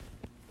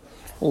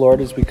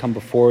Lord, as we come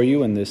before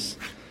you in this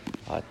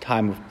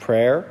time of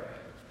prayer,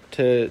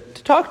 to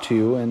talk to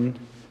you and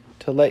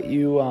to let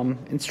you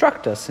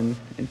instruct us and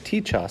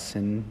teach us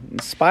and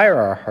inspire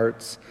our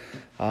hearts.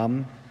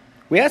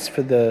 We ask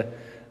for the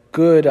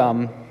good,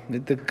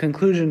 the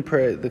concluding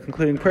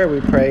prayer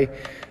we pray,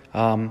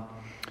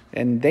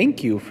 and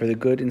thank you for the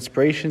good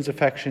inspirations,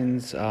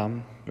 affections,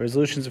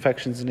 resolutions,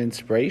 affections, and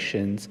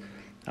inspirations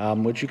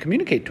which you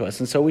communicate to us.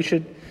 And so we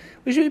should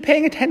be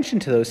paying attention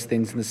to those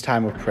things in this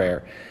time of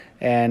prayer.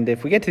 And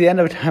if we get to the end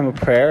of a time of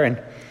prayer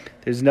and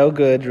there's no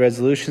good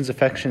resolutions,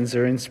 affections,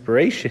 or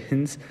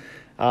inspirations,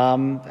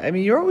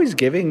 you're always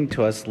giving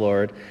to us,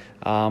 Lord,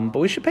 but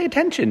we should pay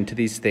attention to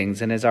these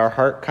things. And as our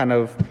heart kind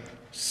of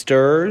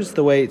stirs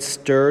the way it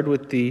stirred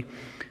with the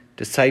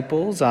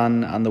disciples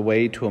on the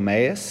way to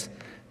Emmaus,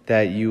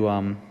 that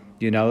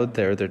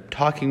they're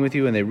talking with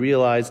you and they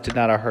realize, did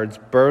not our hearts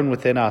burn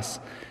within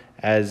us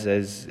as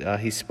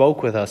he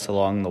spoke with us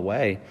along the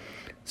way.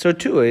 So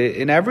too,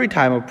 in every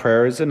time of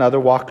prayer is another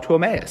walk to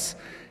Emmaus.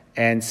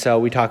 And so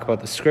we talk about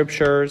the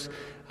scriptures,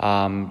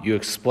 you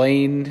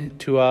explain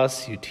to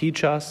us, you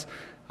teach us,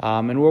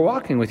 and we're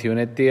walking with you. And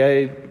at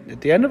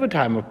the end of a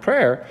time of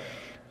prayer,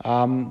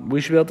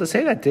 we should be able to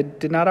say that,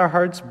 did not our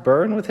hearts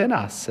burn within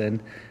us?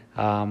 And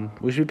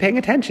we should be paying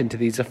attention to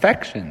these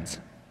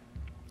affections,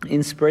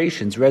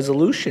 inspirations,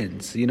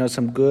 resolutions,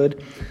 some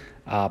good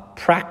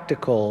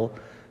practical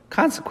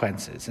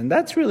consequences. And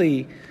that's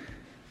really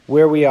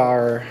where we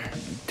are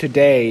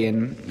today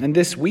and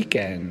this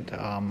weekend.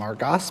 Our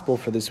gospel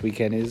for this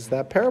weekend is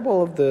that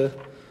parable of the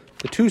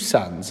two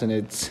sons, and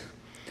it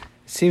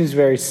seems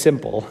very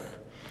simple,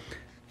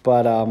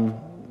 but our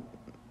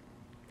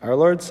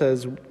Lord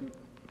says,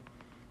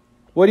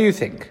 what do you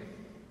think?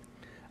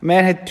 A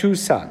man had two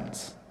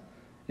sons.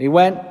 And he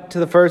went to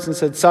the first and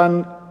said,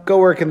 son, go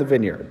work in the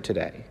vineyard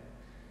today.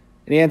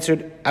 And he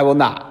answered, I will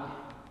not.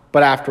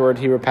 But afterward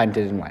he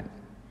repented and went.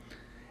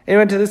 And he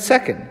went to the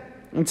second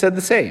and said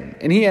the same.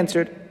 And he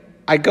answered,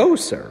 I go,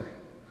 sir.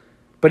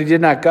 But he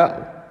did not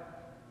go.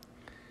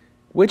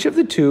 Which of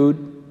the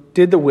two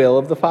did the will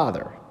of the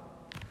Father?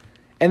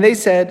 And they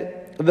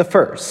said, the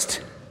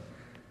first.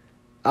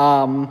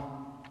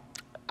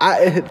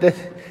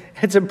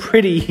 It's a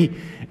pretty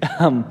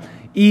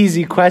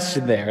easy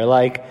question there.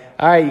 Like,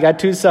 all right, you got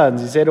two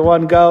sons. You say to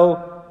one,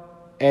 go.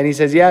 And he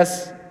says,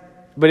 yes,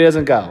 but he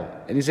doesn't go.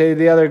 And you say to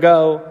the other,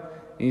 go.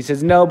 And he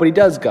says, no, but he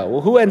does go.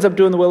 Well, who ends up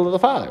doing the will of the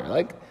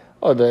Father?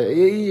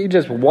 You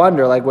just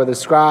wonder, were the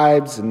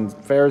scribes and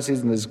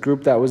Pharisees and this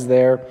group that was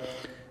there,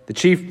 the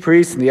chief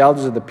priests and the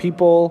elders of the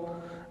people,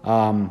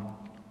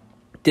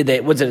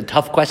 was it a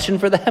tough question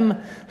for them?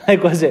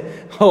 Was it,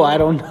 I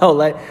don't know,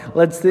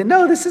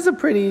 no, this is a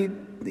pretty,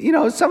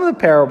 some of the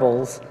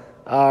parables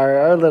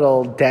are a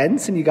little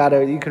dense and you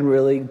can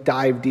really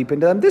dive deep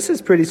into them. This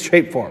is pretty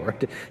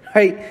straightforward,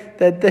 right?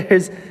 That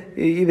there's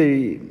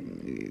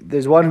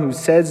one who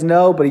says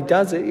no, but he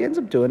does it. He ends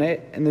up doing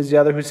it. And there's the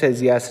other who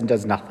says yes and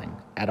does nothing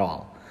at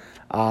all.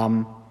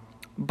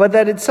 But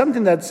that it's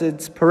something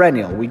it's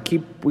perennial. We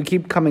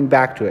keep coming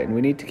back to it, and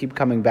we need to keep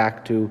coming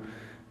back to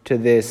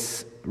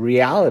this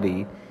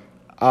reality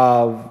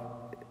of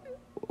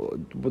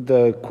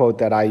the quote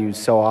that I use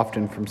so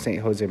often from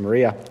St.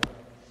 Josemaria,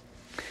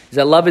 is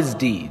that love is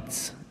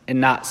deeds and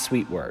not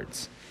sweet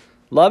words.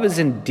 Love is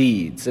in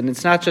deeds, and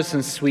it's not just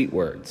in sweet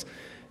words.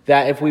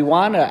 That if we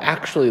want to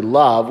actually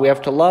love, we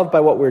have to love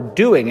by what we're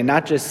doing and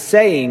not just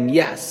saying,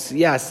 yes,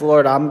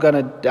 Lord, I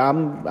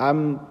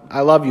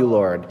love you,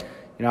 Lord.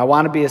 I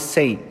want to be a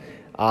saint.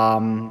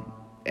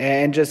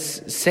 And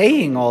just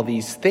saying all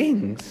these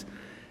things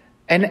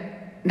and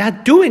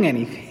not doing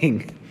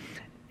anything.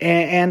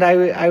 And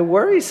I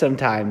worry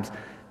sometimes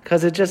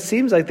because it just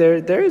seems like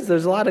there's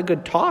a lot of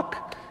good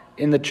talk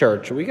in the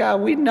church. We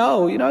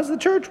know, as the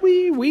church,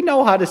 we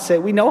know how to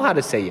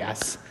say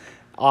yes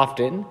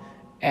often.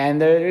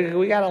 And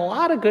we got a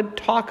lot of good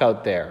talk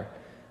out there,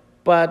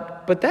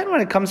 but then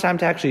when it comes time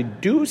to actually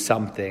do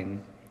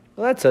something,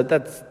 well,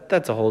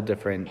 that's a whole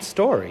different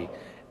story,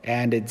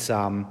 and it's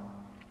so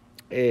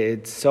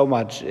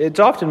much.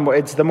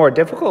 It's the more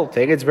difficult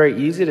thing. It's very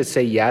easy to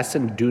say yes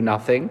and do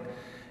nothing.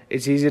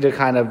 It's easy to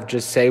kind of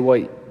just say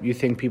what you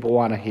think people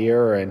want to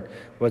hear and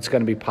what's going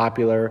to be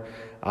popular,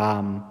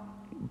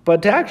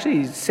 but to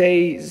actually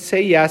say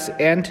yes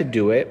and to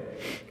do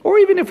it, or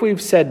even if we've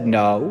said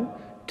no,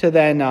 to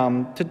then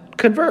to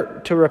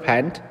convert, to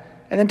repent,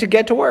 and then to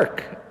get to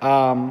work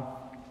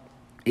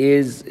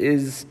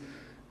is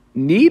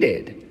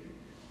needed.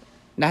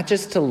 Not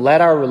just to let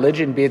our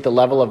religion be at the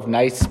level of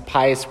nice,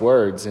 pious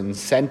words and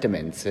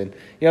sentiments, and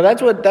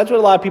that's what a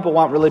lot of people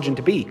want religion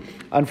to be.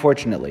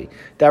 Unfortunately,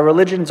 that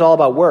religion's all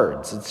about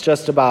words. It's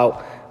just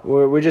about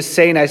we just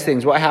say nice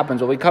things. What happens?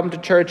 Well, we come to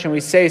church and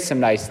we say some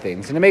nice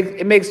things, and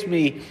it makes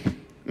me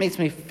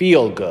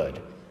feel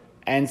good.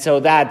 And so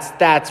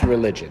that's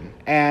religion.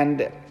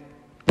 And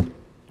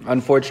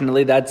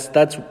unfortunately, there's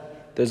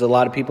a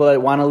lot of people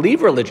that want to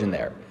leave religion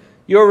there.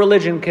 Your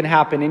religion can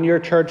happen in your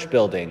church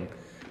building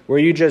where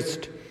you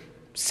just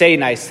say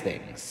nice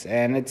things.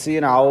 And it's,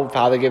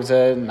 Father gives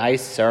a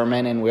nice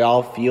sermon and we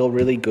all feel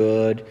really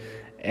good.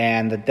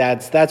 And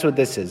that's what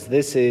this is.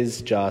 This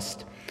is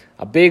just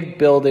a big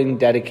building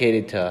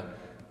dedicated to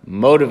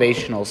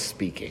motivational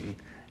speaking.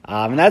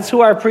 And that's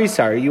who our priests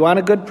are. You want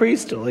a good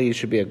priest? Well, you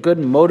should be a good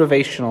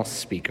motivational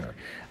speaker.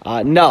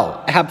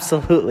 No,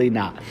 absolutely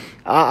not.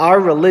 Our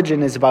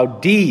religion is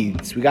about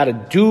deeds. We got to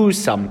do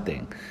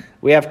something.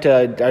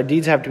 Our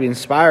deeds have to be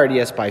inspired,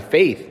 yes, by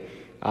faith.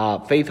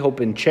 Faith, hope,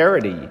 and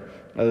charity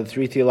are the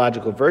three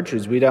theological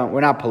virtues.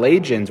 We're not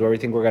Pelagians where we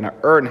think we're going to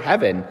earn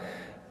heaven.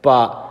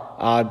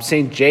 But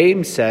St.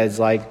 James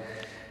says,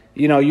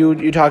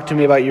 you talk to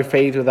me about your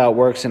faith without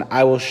works, and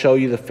I will show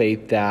you the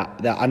faith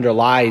that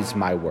underlies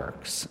my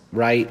works,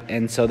 right?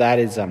 And so that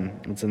is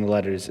it's in the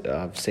letters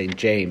of St.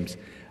 James.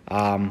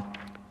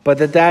 But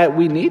that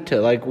we need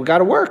to, we got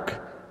to work,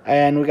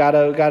 and we got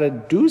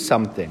to do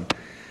something.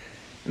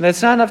 And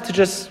that's not enough to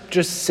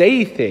just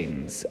say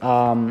things.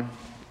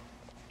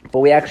 But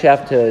we actually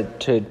have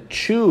to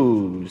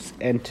choose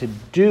and to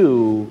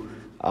do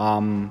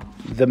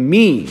the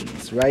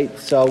means, right?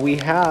 So we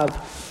have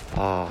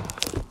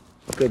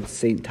good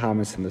St.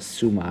 Thomas in the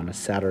Summa on a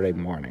Saturday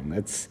morning.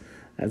 That's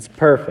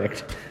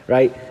perfect,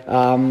 right?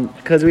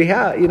 Because we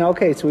have,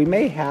 so we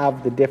may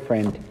have the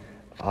different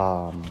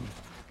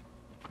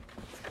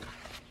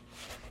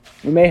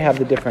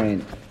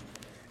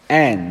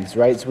ends,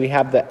 right? So we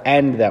have the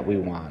end that we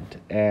want,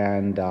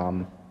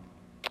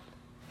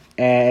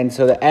 and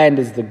so the end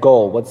is the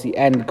goal. What's the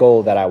end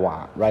goal that I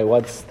want, right?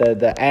 What's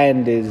the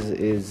end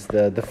is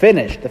the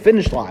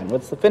finish line.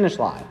 What's the finish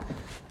line?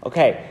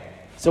 Okay,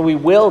 so we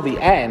will the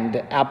end,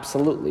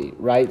 absolutely,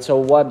 right?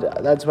 So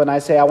that's when I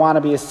say I want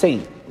to be a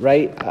saint,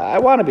 right? I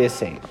want to be a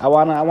saint. I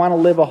want to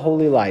live a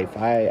holy life.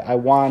 I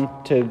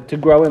want to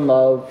grow in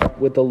love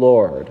with the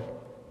Lord.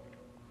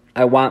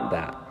 I want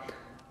that.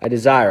 I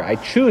desire. I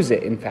choose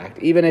it, in fact.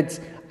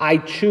 I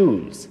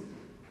choose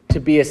to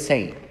be a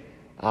saint.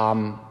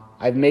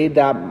 I've made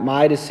that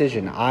my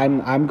decision.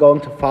 I'm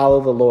going to follow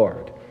the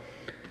Lord.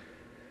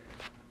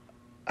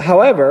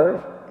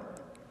 However,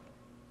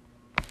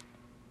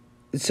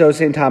 so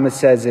St. Thomas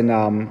says in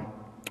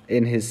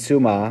his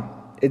Summa,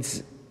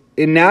 it's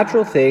in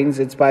natural things,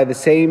 it's by the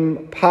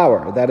same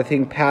power that a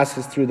thing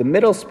passes through the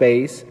middle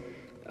space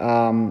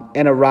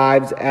and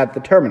arrives at the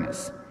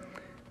terminus.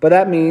 But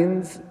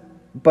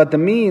the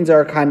means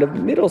are a kind of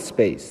middle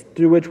space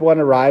through which one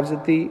arrives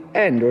at the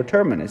end or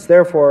terminus.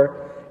 Therefore,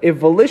 if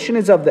volition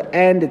is of the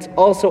end, it's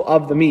also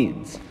of the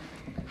means.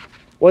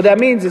 What that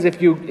means is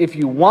if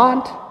you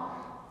want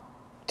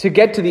to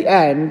get to the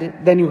end,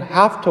 then you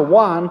have to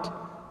want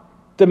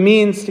the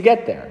means to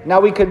get there. Now,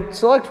 we could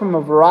select from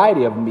a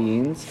variety of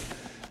means,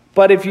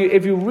 but if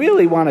you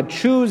really want to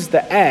choose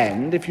the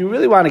end, if you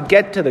really want to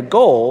get to the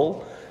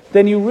goal,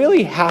 then you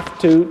really have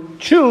to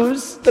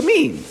choose the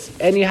means,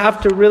 and you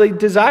have to really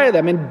desire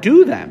them and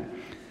do them,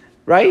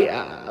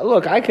 right?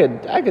 Look, I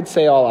could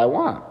say all I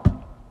want.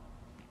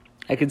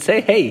 I could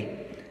say, hey,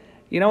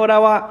 you know what I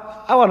want?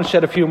 I want to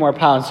shed a few more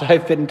pounds so I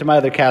fit into my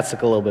other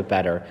cassock a little bit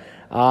better.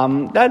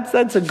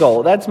 That's a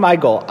goal. That's my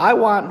goal. I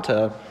want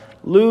to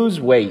lose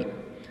weight.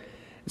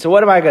 So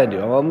what am I going to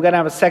do? Well, I'm going to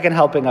have a second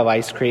helping of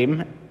ice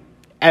cream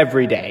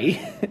every day,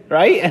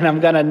 right? And I'm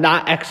going to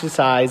not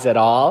exercise at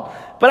all.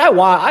 But I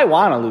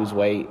want to lose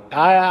weight.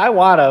 I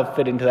want to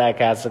fit into that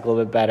cassock a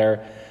little bit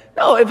better.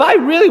 No, if I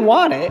really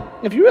want it,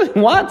 if you really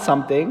want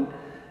something,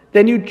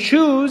 then you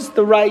choose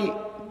the right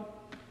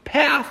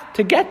path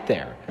to get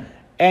there.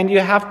 And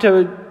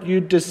you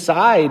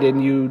decide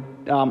and you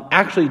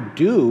actually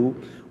do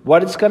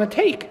what it's going to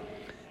take.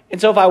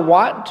 And so if I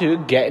want to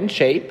get in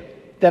shape,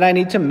 then I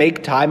need to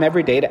make time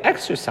every day to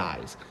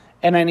exercise.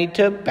 And I need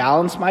to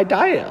balance my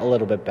diet a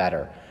little bit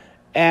better.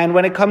 And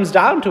when it comes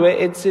down to it,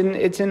 it's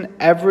in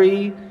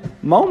every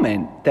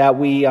moment that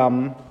we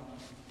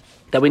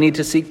need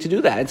to seek to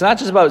do that. It's not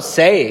just about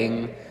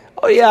saying,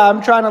 "Oh yeah,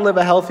 I'm trying to live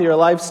a healthier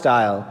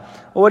lifestyle."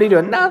 Well, what are you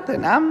doing?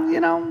 Nothing.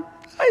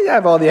 I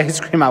have all the ice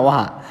cream I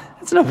want.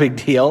 It's no big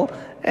deal.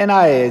 And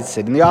I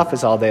sit in the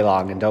office all day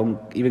long and don't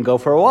even go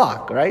for a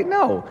walk, right?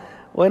 No.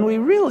 When we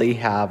really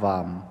have,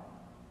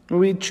 when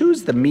we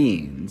choose the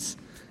means,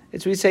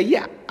 it's we say,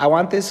 yeah, I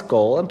want this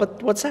goal,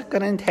 but what's that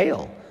going to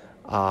entail?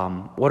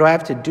 What do I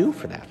have to do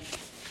for that?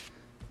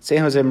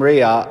 St.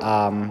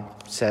 Josemaria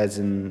says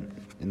in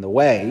The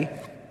Way,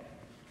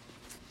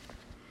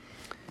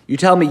 you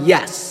tell me,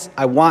 yes,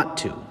 I want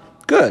to.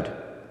 Good.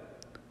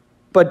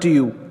 But do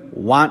you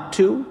want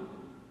to?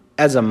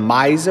 As a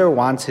miser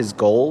wants his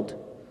gold?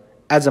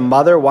 As a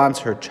mother wants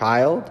her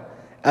child?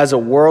 As a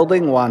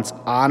worldling wants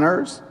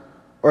honors?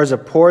 Or as a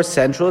poor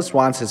sensualist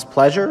wants his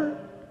pleasure?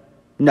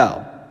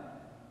 No.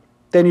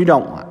 Then you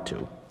don't want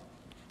to.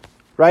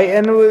 Right?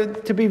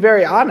 And to be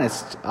very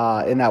honest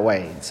in that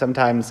way,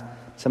 sometimes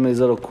some of these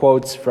little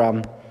quotes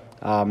from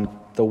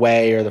The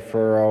Way or The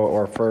Furrow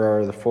or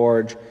Furrow or The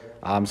Forge,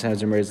 St.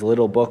 Josemaria's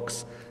little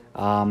books,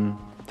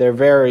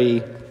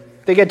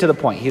 they get to the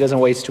point. He doesn't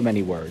waste too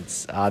many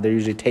words. They're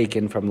usually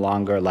taken from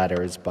longer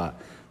letters, but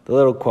the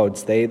little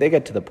quotes, they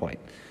get to the point.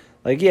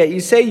 Like, yeah, you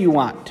say you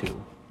want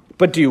to.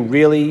 But do you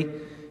really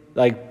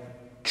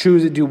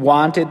choose it? Do you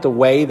want it the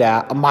way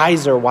that a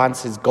miser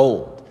wants his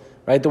gold,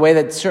 right? The way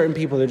that certain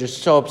people are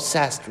just so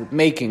obsessed with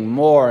making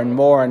more and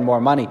more and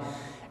more money.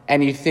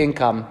 And you think,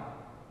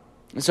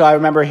 so I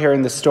remember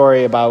hearing the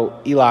story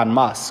about Elon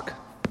Musk,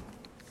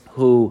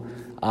 who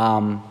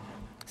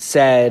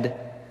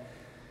said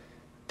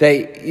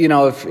that,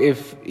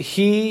 if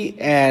he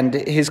and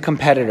his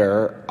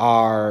competitor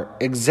are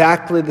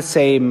exactly the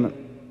same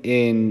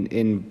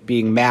in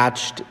being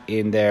matched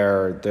in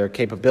their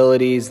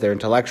capabilities, their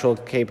intellectual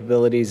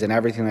capabilities, and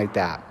everything like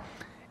that,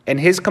 and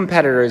his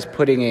competitor is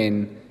putting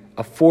in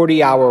a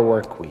 40-hour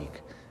work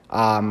week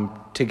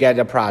to get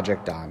a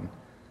project done.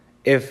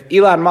 If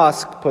Elon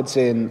Musk puts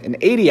in an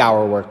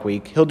 80-hour work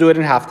week, he'll do it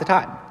in half the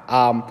time.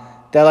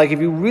 If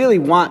you really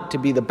want to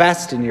be the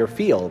best in your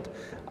field,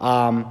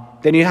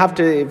 then you have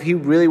to, if he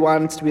really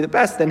wants to be the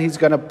best, then he's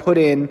going to put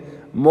in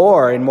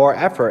more and more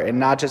effort and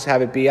not just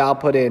have it be, I'll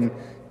put in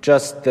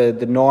just the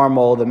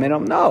normal, the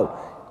minimum. No,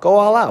 go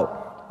all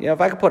out. If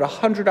I could put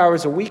 100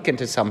 hours a week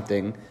into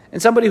something, and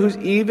somebody who's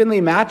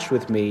evenly matched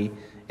with me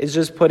is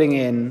just putting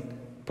in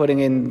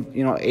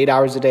 8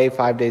 hours a day,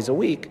 5 days a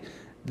week,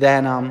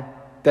 then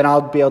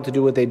I'll be able to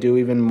do what they do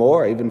even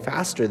more, even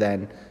faster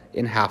than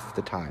in half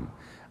the time.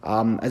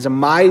 As a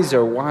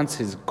miser wants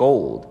his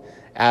gold,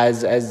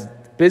 as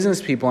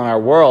business people in our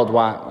world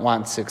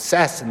want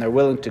success, and they're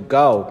willing to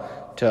go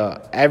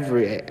to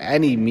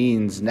any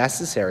means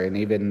necessary, and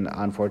even,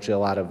 unfortunately, a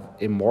lot of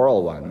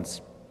immoral ones.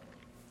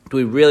 Do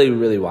we really,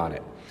 really want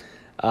it?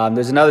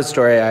 There's another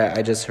story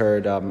I just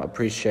heard a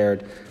priest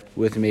shared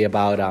with me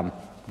about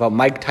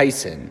Mike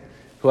Tyson,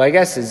 who I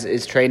guess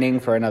is training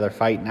for another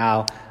fight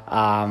now.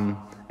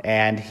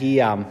 And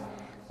he,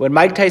 when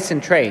Mike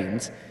Tyson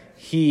trains,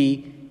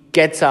 he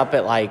gets up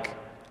at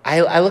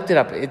I looked it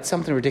up. It's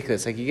something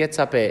ridiculous. He gets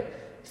up at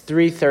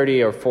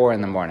 3:30 or 4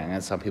 in the morning.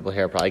 And some people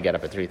here probably get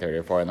up at 3:30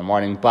 or 4 in the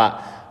morning.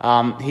 But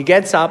he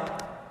gets up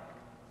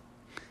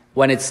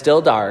when it's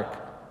still dark,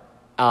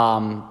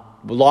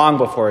 long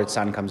before the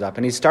sun comes up.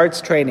 And he starts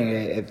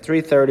training at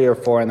 3:30 or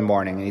 4 in the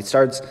morning.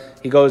 And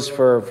he goes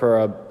for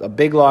a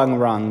big long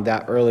run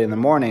that early in the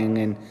morning.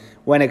 And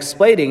when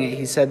explaining it,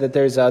 he said that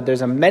there's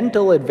a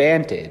mental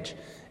advantage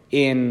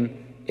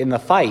in the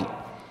fight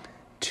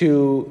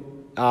to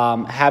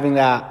having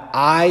that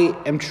I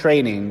am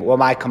training while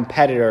my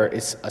competitor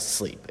is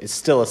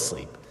still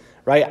asleep,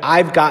 right?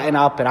 I've gotten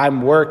up and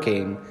I'm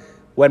working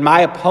when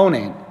my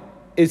opponent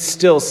is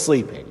still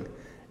sleeping.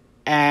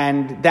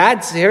 And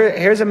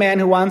here's a man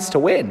who wants to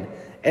win.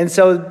 And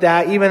so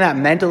that even that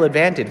mental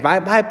advantage,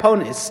 my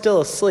opponent is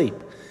still asleep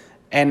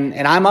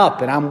and I'm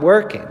up and I'm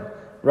working,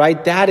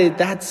 right?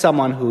 That's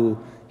someone who,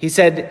 he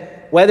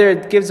said, whether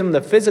it gives him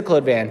the physical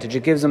advantage,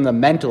 it gives him the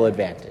mental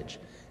advantage,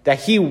 that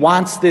he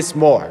wants this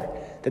more.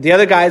 That the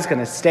other guy's going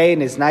to stay in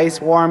his nice,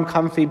 warm,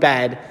 comfy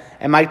bed,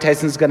 and Mike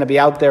Tyson's going to be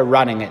out there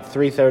running at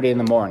 3:30 in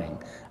the morning.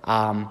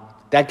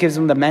 That gives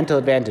him the mental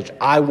advantage.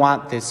 I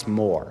want this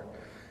more.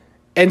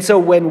 And so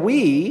when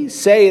we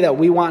say that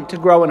we want to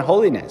grow in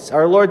holiness,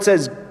 our Lord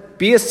says,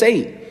 be a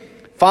saint,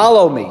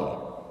 follow me.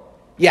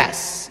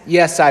 Yes,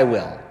 I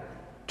will.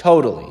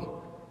 Totally.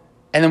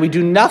 And then we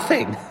do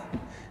nothing.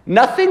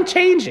 Nothing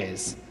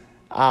changes.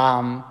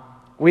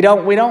 We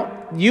don't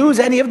use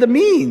any of the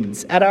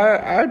means at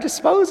our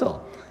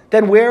disposal.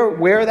 Then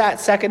we're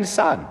that second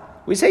son.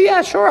 We say,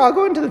 yeah, sure, I'll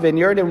go into the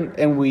vineyard,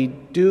 and we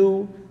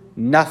do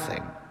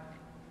nothing.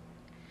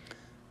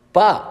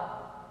 But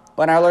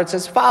when our Lord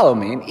says, follow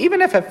me, and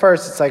even if at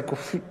first it's like,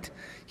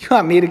 you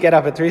want me to get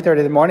up at 3:30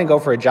 in the morning, go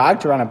for a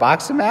jog to run a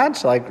boxing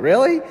match?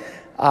 Really?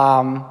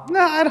 No,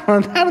 I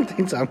don't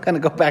think so. I'm going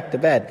to go back to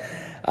bed.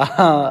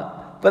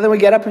 But then we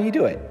get up and you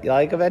do it.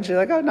 Eventually,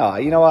 oh, no,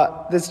 you know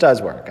what? This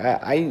does work.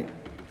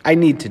 I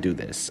need to do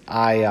this.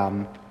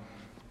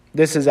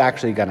 This is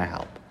actually going to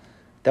help.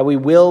 That we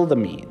will the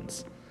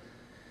means.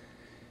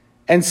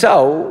 And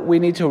so we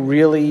need to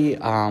really,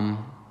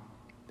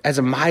 as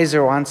a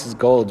miser wants his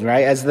gold,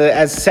 right? As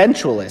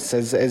sensualists,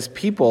 as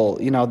people,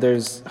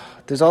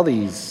 there's all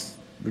these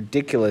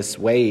ridiculous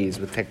ways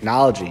with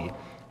technology.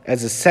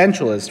 As a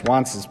sensualist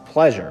wants his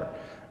pleasure,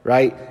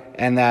 right?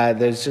 And that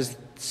there's just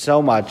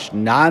so much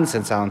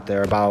nonsense out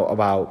there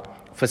about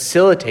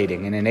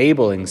facilitating and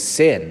enabling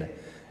sin.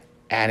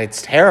 And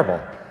it's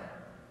terrible.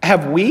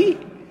 Have we,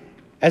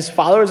 as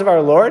followers of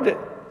our Lord,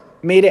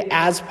 made it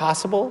as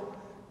possible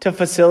to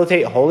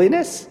facilitate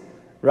holiness?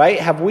 Right?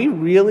 Have we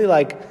really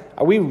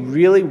are we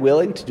really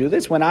willing to do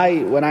this? When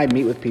I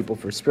meet with people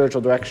for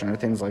spiritual direction or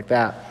things like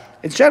that,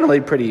 it's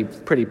generally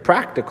pretty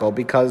practical,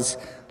 because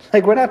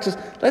we're not just,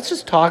 let's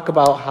just talk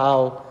about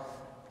how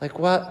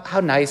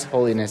nice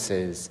holiness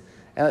is.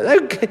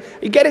 And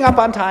you're getting up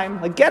on time.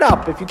 Get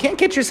up. If you can't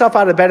get yourself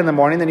out of bed in the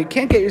morning, then you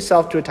can't get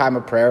yourself to a time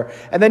of prayer,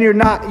 and then you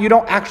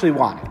don't actually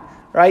want it,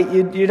 right?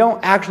 You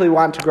don't actually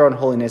want to grow in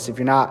holiness if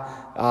you're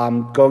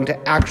not going to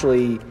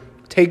actually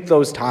take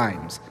those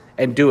times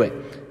and do it.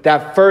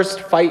 That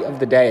first fight of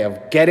the day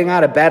of getting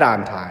out of bed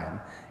on time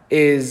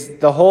is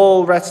the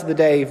whole rest of the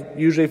day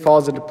usually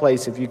falls into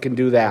place if you can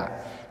do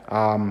that.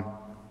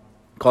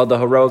 Called the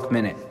heroic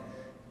minute.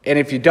 And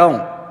if you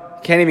don't,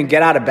 can't even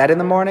get out of bed in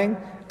the morning,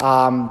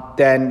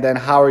 then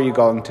how are you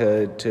going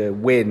to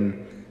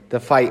win the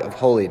fight of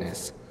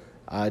holiness?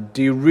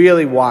 Do you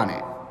really want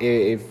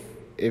it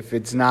if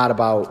it's not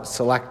about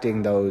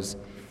selecting those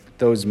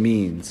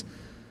means?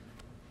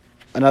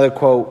 Another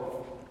quote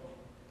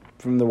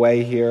from the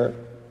Way here.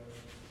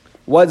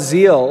 What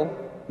zeal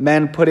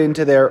men put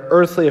into their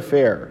earthly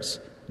affairs,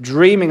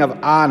 dreaming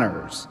of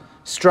honors,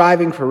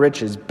 striving for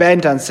riches,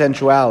 bent on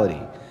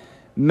sensuality.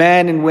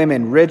 Men and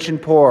women, rich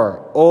and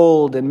poor,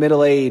 old and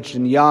middle-aged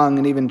and young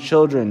and even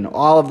children,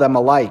 all of them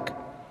alike.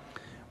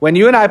 When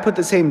you and I put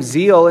the same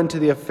zeal into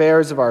the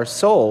affairs of our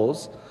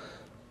souls,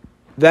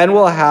 then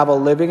we'll have a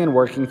living and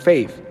working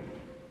faith.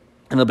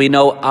 And there'll be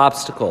no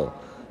obstacle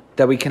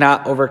that we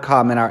cannot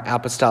overcome in our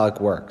apostolic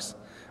works.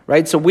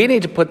 Right? So we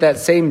need to put that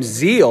same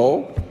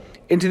zeal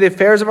into the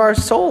affairs of our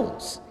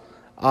souls.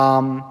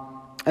 And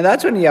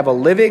that's when you have a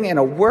living and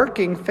a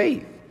working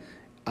faith.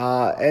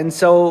 And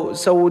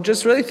so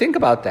just really think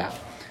about that.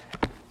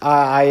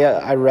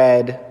 I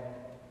read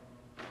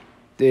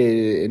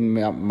in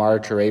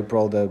March or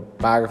April the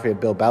biography of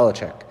Bill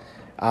Belichick.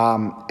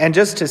 And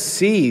just to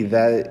see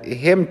that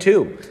him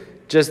too,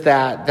 just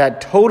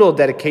that total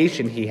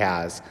dedication he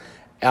has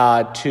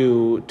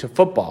to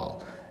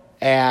football.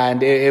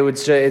 And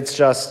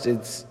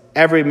it's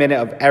every minute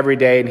of every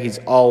day, and he's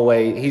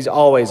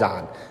always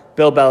on.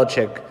 Bill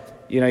Belichick,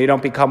 you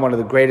don't become one of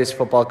the greatest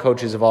football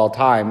coaches of all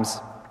times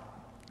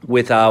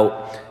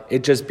without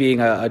it just being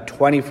a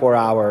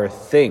 24-hour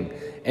thing.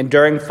 And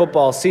during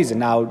football season,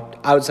 now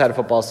outside of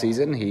football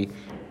season, he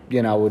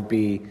would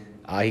be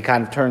he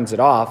kind of turns it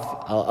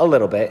off a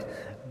little bit,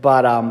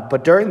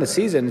 but during the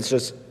season, it's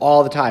just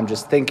all the time,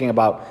 just thinking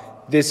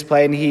about this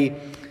play. And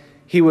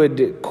he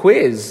would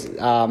quiz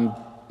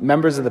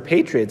members of the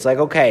Patriots, like,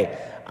 okay,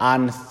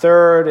 on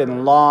 3rd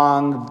and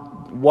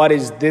long, what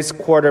is this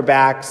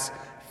quarterback's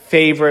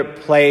favorite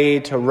play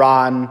to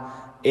run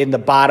in the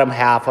bottom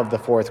half of the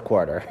fourth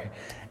quarter?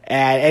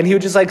 And he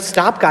would just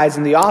stop guys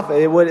in the office.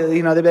 It would,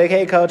 they'd be like,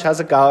 hey, coach, how's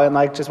it going?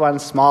 Just wanting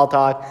small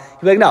talk.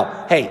 He'd be like,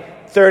 no, hey,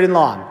 3rd and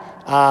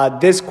long,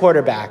 this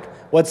quarterback,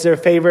 what's their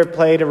favorite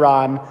play to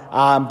run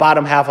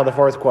bottom half of the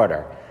fourth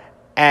quarter?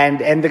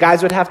 And the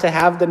guys would have to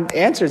have the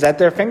answers at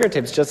their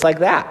fingertips just like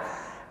that.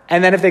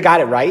 And then if they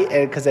got it right,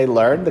 because they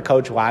learned, the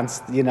coach wants,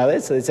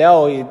 this, so they say,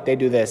 oh, they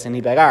do this. And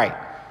he'd be like,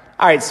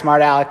 all right,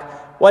 smart Alec,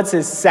 what's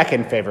his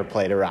second favorite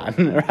play to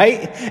run,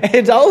 right?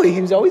 He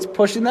was always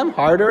pushing them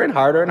harder and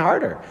harder and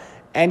harder.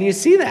 And you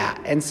see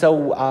that. And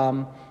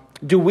so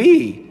do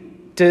we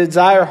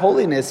desire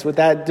holiness with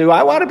that? Do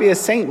I want to be a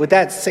saint with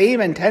that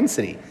same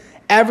intensity?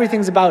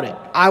 Everything's about it.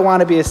 I want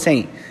to be a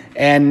saint.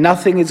 And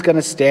nothing is going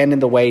to stand in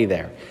the way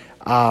there.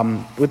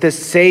 With the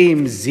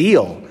same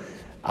zeal,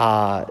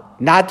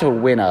 not to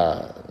win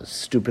a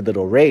stupid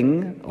little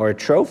ring or a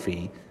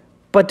trophy,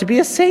 but to be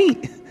a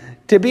saint,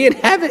 to be in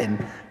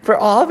heaven for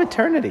all of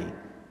eternity.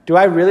 Do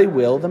I really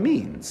will the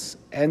means?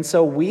 And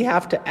so we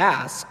have to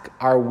ask,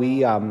 are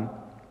we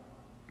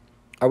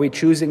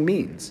choosing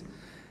means?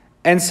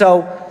 And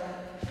so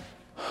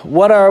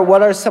what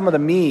are some of the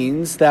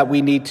means that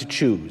we need to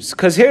choose?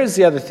 Because here's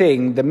the other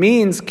thing, the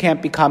means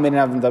can't become in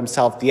and of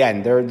themselves the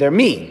end. They're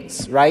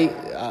means, right?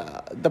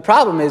 The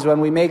problem is when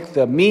we make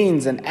the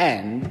means an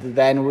end,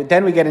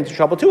 then we get into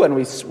trouble too, and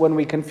when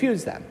we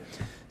confuse them.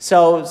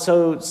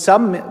 So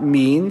some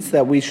means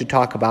that we should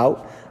talk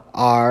about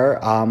are,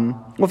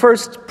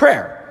 first,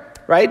 prayer,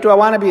 right? Do I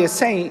want to be a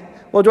saint?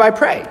 Well, do I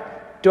pray?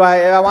 Do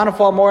I want to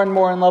fall more and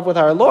more in love with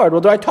our Lord?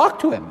 Well, do I talk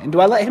to him? And do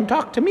I let him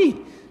talk to me?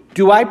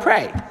 Do I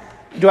pray?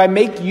 Do I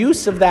make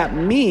use of that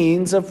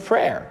means of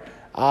prayer?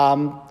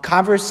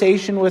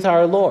 Conversation with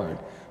our Lord,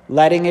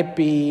 letting it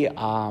be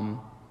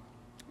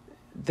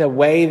the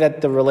way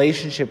that the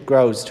relationship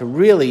grows, to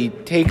really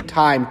take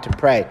time to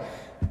pray.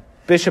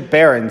 Bishop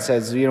Barron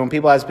says, when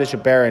people ask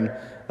Bishop Barron,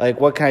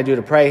 what can I do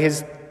to pray?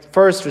 His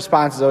first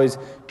response is always,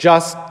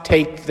 just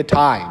take the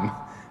time.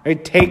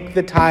 Right? Take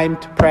the time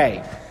to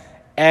pray.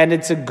 And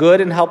it's a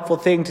good and helpful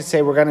thing to say,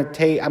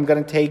 I'm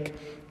going to take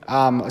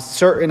a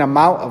certain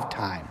amount of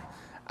time.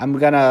 I'm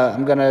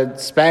gonna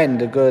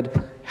spend a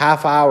good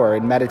half hour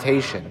in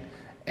meditation.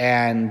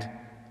 And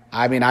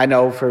I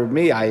know for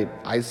me,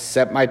 I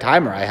set my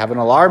timer. I have an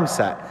alarm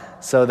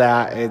set so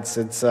that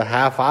it's a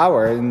half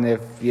hour. And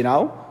if,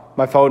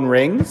 my phone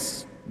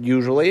rings,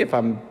 usually, if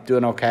I'm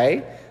doing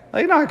okay,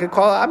 I could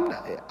call.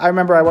 I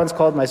remember I once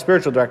called my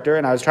spiritual director,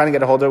 and I was trying to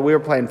get a hold of her. We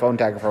were playing phone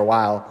tag for a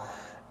while.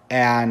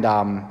 And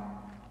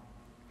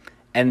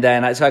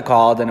then I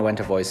called, and it went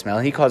to voicemail.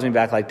 And he calls me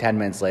back 10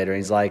 minutes later, and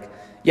he's like,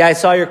 yeah, I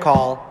saw your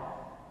call.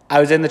 I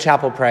was in the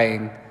chapel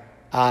praying,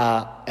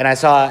 and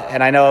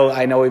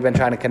I know we've been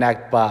trying to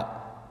connect, but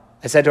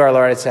I said to our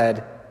Lord,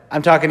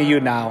 I'm talking to you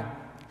now.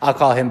 I'll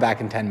call him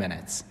back in 10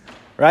 minutes,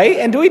 right?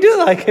 And do we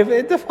do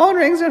if the phone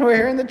rings and we're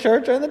here in the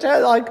church or in the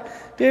chat,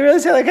 do you really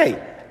say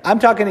hey, I'm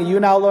talking to you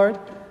now, Lord?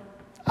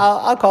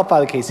 I'll call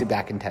Father Casey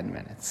back in 10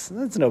 minutes.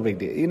 That's no big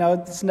deal.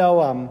 It's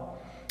no.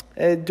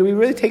 Do we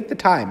really take the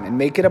time and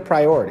make it a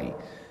priority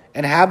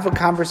and have a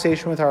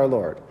conversation with our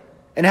Lord?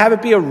 and have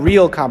it be a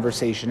real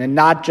conversation and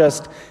not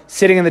just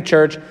sitting in the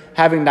church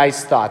having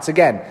nice thoughts.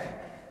 Again,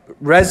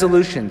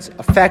 resolutions,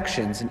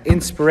 affections, and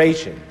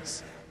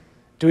inspirations.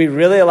 Do we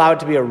really allow it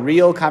to be a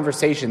real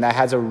conversation that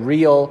has a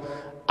real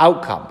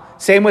outcome?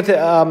 Same with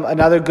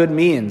another good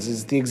means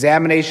is the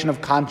examination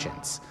of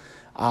conscience.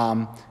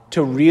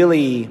 To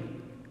really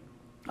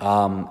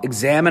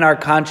examine our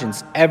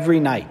conscience every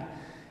night.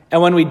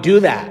 And when we do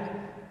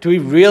that, do we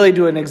really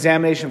do an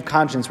examination of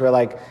conscience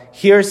where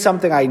here's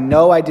something I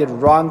know I did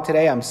wrong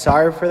today, I'm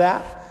sorry for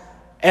that,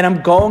 and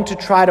I'm going to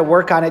try to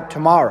work on it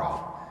tomorrow.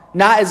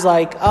 Not as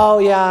oh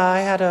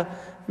yeah,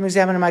 I'm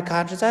examining my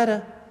conscience, I had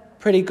a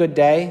pretty good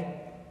day.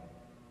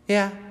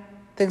 Yeah,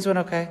 things went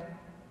okay.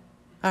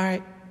 All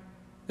right,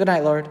 good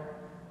night, Lord.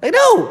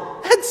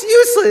 No, that's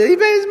useless. You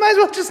might as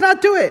well just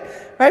not do it,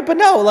 right? But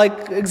no,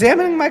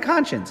 examining my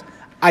conscience.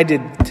 I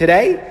did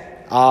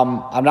today.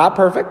 I'm not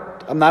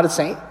perfect. I'm not a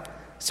saint.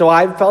 So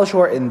I fell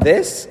short in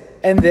this,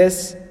 and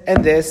this,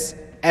 and this,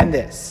 and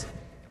this.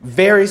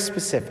 Very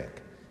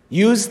specific.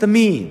 Use the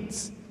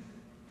means.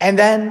 And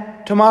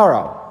then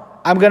tomorrow,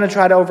 I'm going to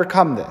try to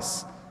overcome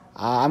this.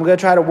 I'm going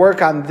to try to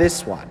work on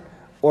this one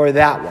or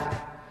that one.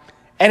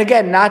 And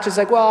again, not just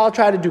I'll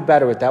try to do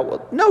better with that.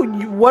 Well, no,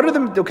 what are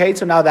the, okay,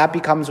 so now that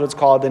becomes what's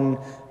called in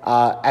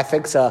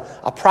ethics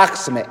a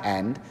proximate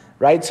end,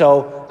 right?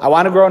 So I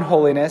want to grow in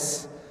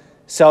holiness.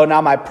 So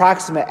now my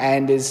proximate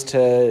end is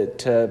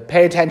to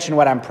pay attention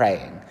when I'm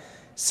praying.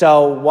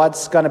 So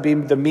what's going to be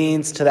the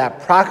means to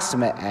that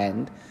proximate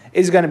end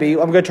is going to be,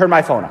 I'm going to turn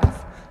my phone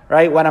off,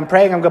 right? When I'm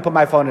praying, I'm going to put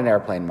my phone in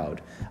airplane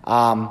mode.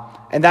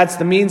 And that's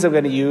the means I'm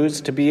going to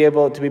use to be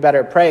able to be better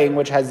at praying,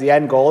 which has the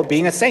end goal of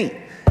being a saint.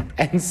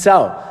 And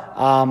so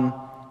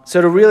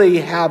to really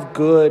have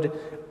good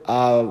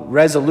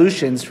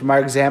resolutions from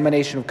our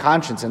examination of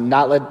conscience and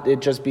not let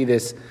it just be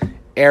this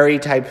airy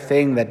type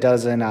thing that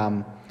doesn't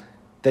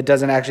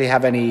actually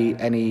have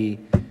any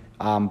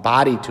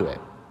body to it.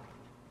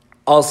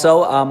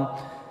 Also,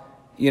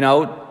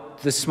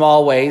 the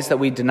small ways that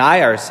we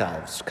deny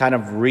ourselves, kind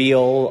of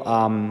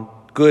real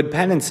good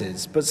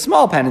penances, but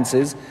small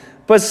penances,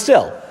 but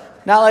still.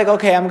 Not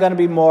okay, I'm going to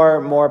be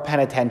more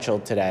penitential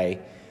today,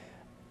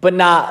 but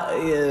not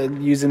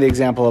using the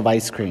example of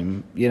ice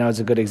cream. It's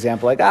a good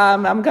example.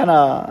 I'm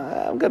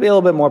gonna be a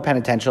little bit more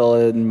penitential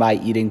in my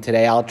eating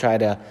today. I'll try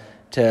to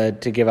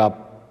give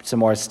up some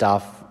more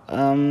stuff.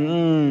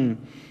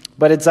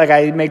 But it's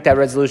I make that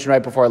resolution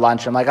right before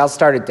lunch. I'm I'll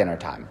start at dinner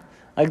time.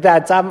 I'm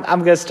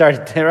going to start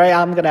at dinner, right?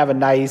 I'm going to have a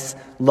nice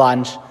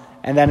lunch,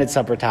 and then at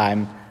supper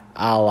time,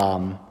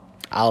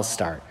 I'll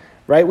start,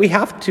 right? We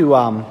have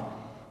to,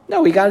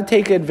 we got to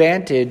take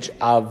advantage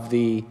of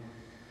the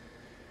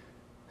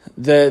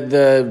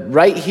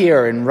right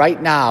here and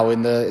right now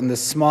in the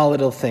small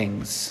little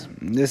things.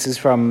 This is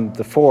from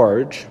The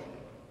Forge.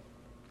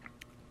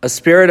 A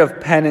spirit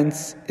of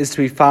penance is to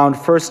be found,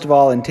 first of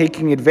all, in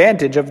taking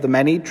advantage of the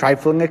many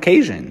trifling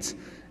occasions,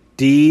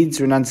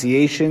 deeds,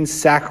 renunciations,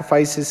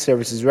 sacrifices,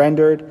 services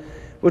rendered,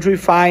 which we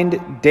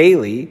find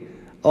daily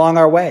along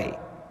our way.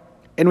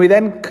 And we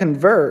then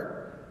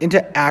convert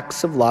into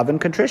acts of love and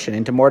contrition,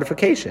 into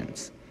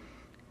mortifications.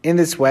 In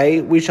this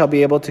way, we shall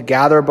be able to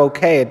gather a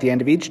bouquet at the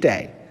end of each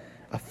day,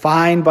 a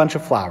fine bunch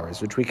of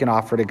flowers, which we can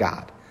offer to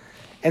God.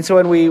 And so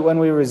when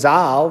we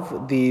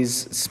resolve these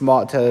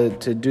small to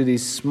do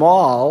these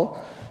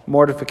small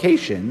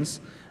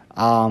mortifications,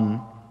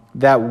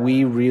 that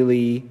we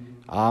really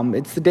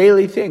it's the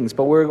daily things.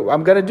 But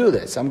I'm going to do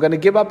this. I'm going to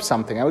give up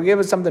something. I'm going to give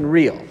it something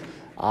real.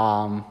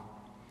 I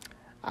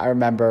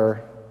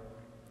remember,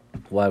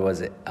 what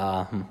was it?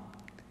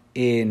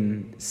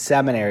 In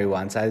seminary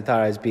once, I thought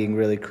I was being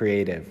really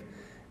creative.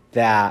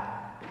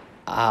 That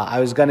I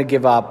was going to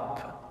give up.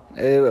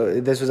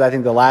 This was, I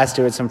think, the last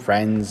year with some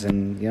friends,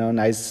 and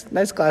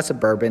nice glass of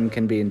bourbon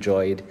can be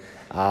enjoyed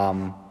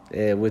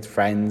with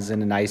friends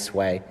in a nice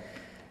way.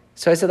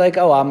 So I said,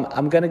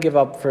 I'm going to give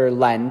up for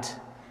Lent.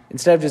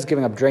 Instead of just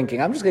giving up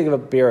drinking, I'm just going to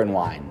give up beer and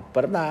wine.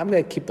 But I'm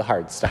going to keep the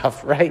hard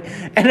stuff, right?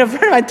 And a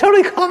friend of mine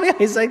totally called me out.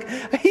 He's like,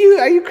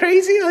 are you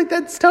crazy?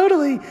 That's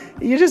totally,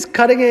 you're just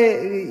cutting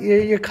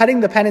it, you're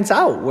cutting the penance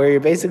out, where you're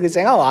basically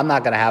saying, I'm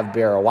not going to have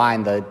beer or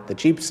wine, the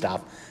cheap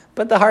stuff.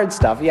 But the hard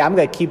stuff, I'm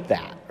going to keep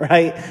that,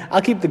 right?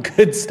 I'll keep the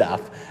good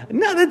stuff.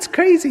 No, that's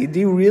crazy.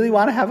 Do you really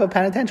want to have a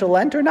penitential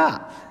Lent or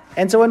not?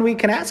 And so when we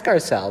can ask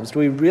ourselves,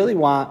 when we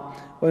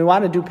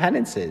want to do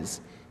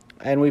penances,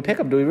 and we pick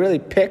them, do we really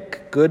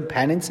pick good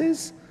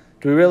penances?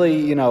 Do we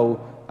really, do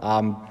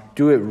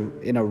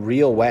it in a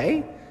real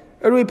way?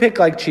 Or do we pick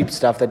cheap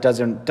stuff that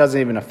doesn't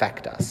even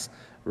affect us,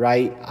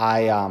 right?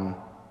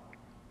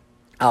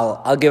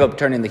 I'll give up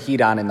turning the heat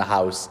on in the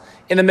house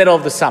in the middle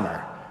of the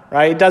summer.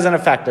 Right? It doesn't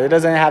affect it. It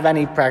doesn't have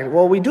any practice.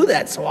 Well, we do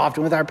that so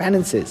often with our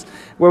penances,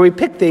 where we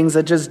pick things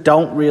that just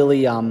don't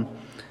really,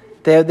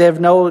 they have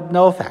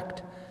no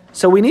effect.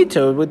 So we need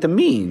to, with the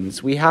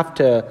means, we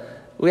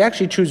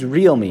actually choose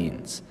real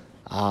means.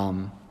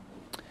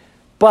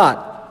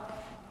 But,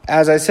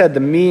 as I said,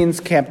 the means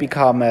can't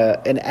become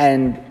an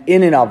end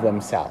in and of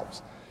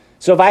themselves.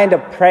 So if I end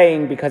up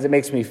praying because it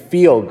makes me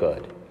feel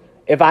good,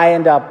 if I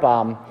end up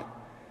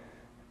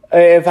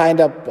If I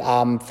end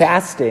up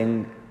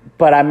fasting,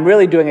 but I'm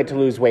really doing it to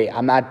lose weight,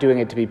 I'm not doing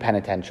it to be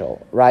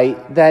penitential, right?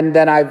 Then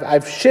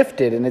I've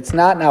shifted, and it's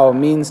not now a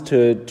means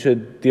to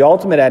the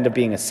ultimate end of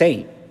being a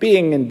saint.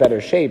 Being in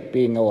better shape,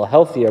 being a little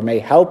healthier may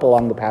help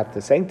along the path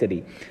to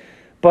sanctity.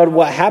 But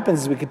what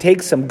happens is we could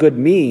take some good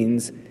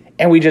means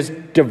and we just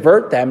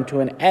divert them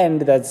to an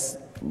end that's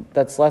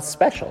less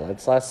special,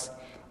 it's less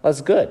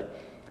good.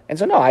 And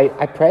so no,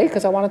 I pray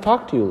because I want to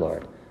talk to you,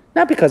 Lord.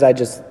 Not because I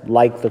just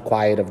like the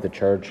quiet of the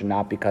church, and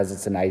not because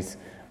it's a nice,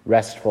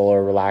 restful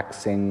or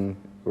relaxing,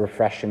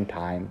 refreshing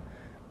time.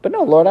 But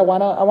no, Lord, I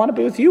want to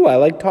be with you. I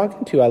like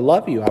talking to you. I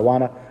love you. I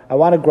want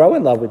to grow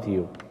in love with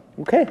you.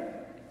 Okay,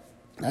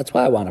 that's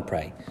why I want to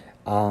pray.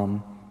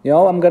 I'm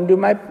going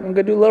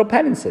to do little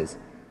penances,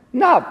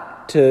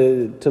 not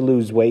to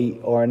lose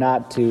weight or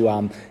not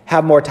to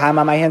have more time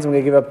on my hands. I'm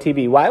going to give up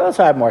TV. Why else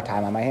do I have more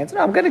time on my hands?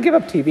 No, I'm going to give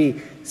up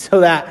TV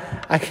so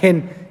that I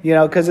can,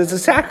 because it's a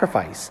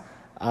sacrifice.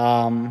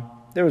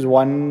 There was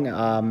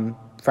one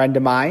friend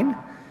of mine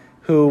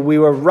who we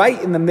were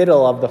right in the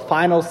middle of the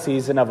final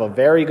season of a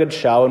very good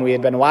show, and we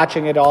had been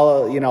watching it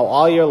all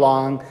year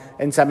long.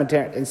 In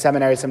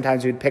seminary,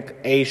 sometimes we'd pick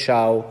a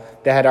show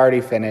that had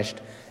already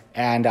finished,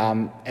 and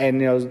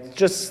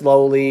just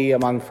slowly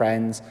among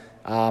friends,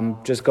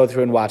 just go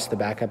through and watch the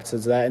back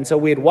episodes of that. And so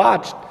we were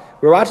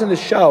watching the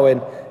show,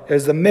 and it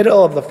was the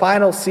middle of the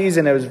final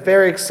season. It was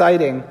very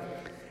exciting,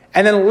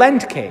 and then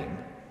Lent came,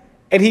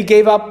 and he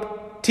gave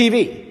up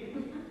TV,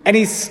 and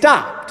he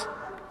stopped,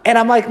 and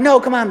I'm like, no,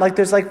 come on,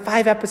 there's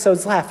 5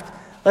 episodes left.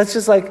 Let's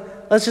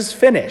just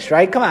finish,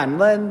 right? Come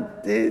on,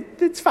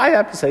 it's 5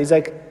 episodes. He's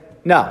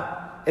like, no,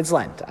 it's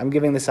Lent. I'm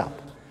giving this up.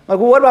 I'm like,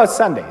 well, what about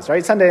Sundays,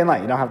 right? Sunday and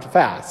Lent, you don't have to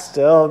fast.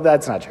 Still,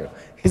 that's not true.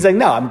 He's like,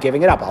 no, I'm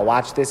giving it up. I'll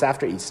watch this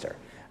after Easter.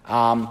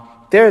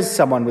 There's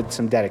someone with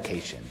some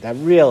dedication that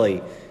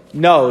really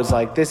knows,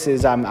 this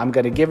is, I'm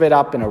going to give it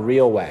up in a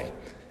real way.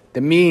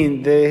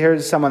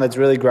 Here's someone that's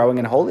really growing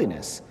in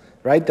holiness.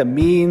 Right, the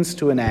means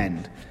to an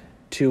end,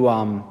 to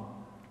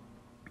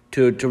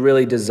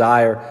really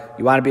desire.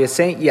 You want to be a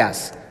saint?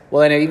 Yes.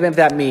 Well, and even if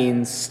that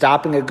means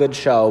stopping a good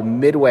show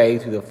midway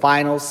through the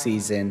final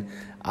season,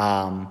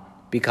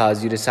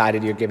 because you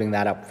decided you're giving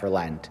that up for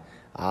Lent,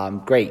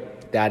 great.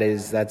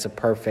 That's a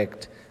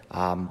perfect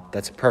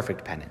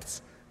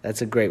penance.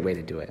 That's a great way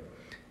to do it.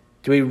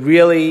 Do we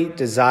really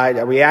decide?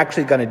 Are we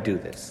actually going to do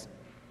this?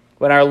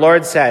 When our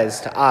Lord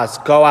says to us,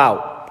 "Go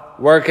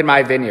out, work in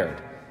my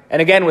vineyard."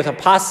 And again, with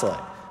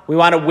apostolate, we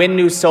want to win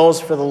new souls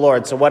for the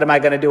Lord. So what am I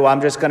going to do? I'm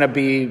just going to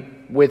be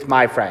with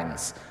my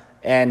friends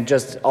and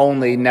just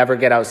only never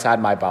get outside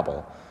my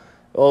bubble.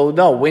 Oh,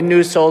 no, win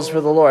new souls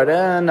for the Lord.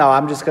 No,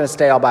 I'm just going to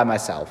stay all by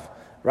myself,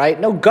 right?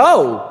 No,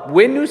 go.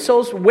 Win new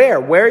souls. Where?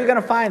 Where are you going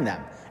to find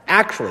them?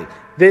 Actually,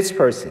 this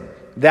person,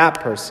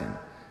 that person.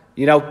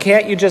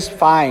 Can't you just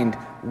find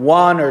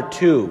 1 or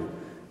 2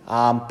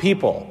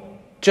 people?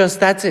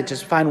 That's it.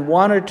 Just find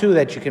 1 or 2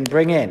 that you can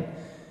bring in.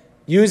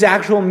 Use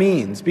actual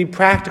means. Be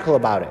practical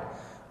about it.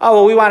 Oh,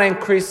 well, we want to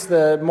increase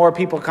the more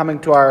people coming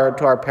to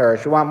our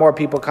parish. We want more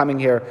people coming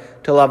here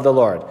to love the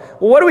Lord.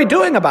 Well, what are we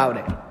doing about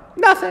it?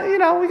 Nothing. We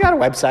got a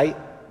website.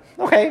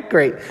 Okay,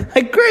 great.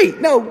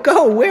 Great. No,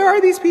 go. Where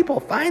are these people?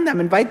 Find them.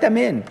 Invite them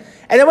in.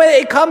 And then when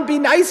they come, be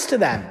nice to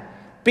them.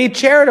 Be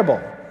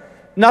charitable.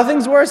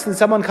 Nothing's worse than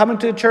someone coming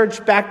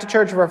back to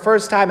church for a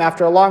first time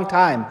after a long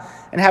time,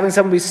 and having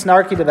someone be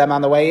snarky to them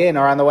on the way in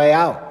or on the way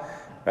out.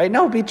 Right?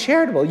 No, be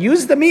charitable.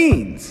 Use the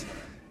means.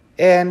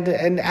 And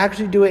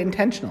actually do it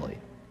intentionally.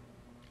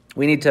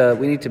 We need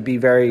to be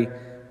very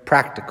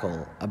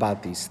practical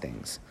about these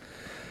things.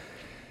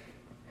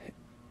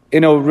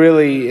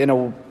 Really,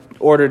 in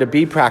order to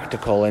be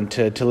practical and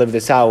to live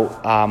this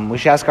out, we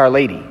should ask Our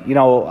Lady.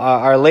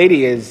 Our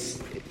Lady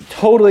is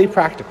totally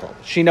practical.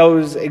 She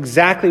knows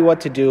exactly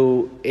what to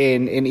do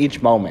in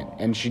each moment,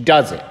 and she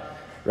does it,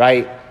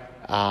 right?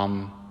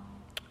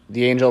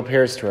 The angel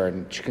appears to her,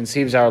 and she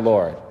conceives our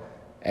Lord,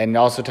 and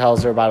also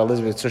tells her about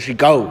Elizabeth. So she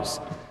goes.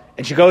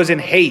 And she goes in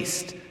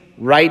haste,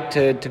 right,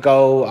 to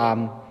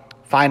go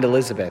find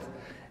Elizabeth.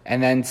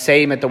 And then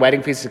same at the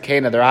wedding feast of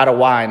Cana, they're out of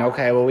wine.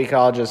 Okay, well, we can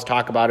all just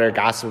talk about it or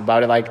gossip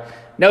about it.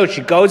 No,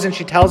 she goes and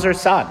she tells her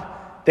son,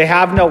 they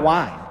have no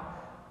wine.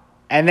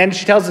 And then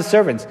she tells the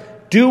servants,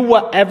 do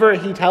whatever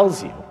he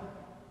tells you.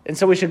 And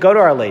so we should go to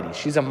Our Lady.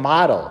 She's a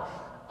model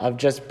of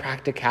just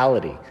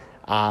practicality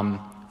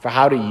for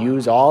how to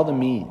use all the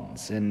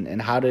means and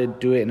how to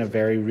do it in a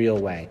very real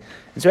way.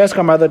 And so we ask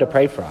our Mother to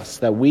pray for us,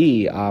 that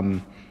we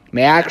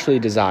may actually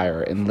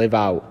desire and live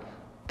out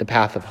the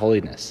path of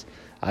holiness,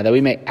 that we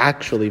may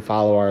actually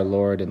follow our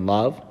Lord in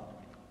love,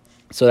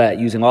 so that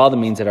using all the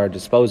means at our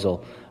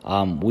disposal,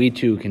 we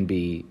too can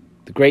be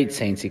the great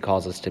saints he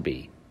calls us to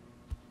be.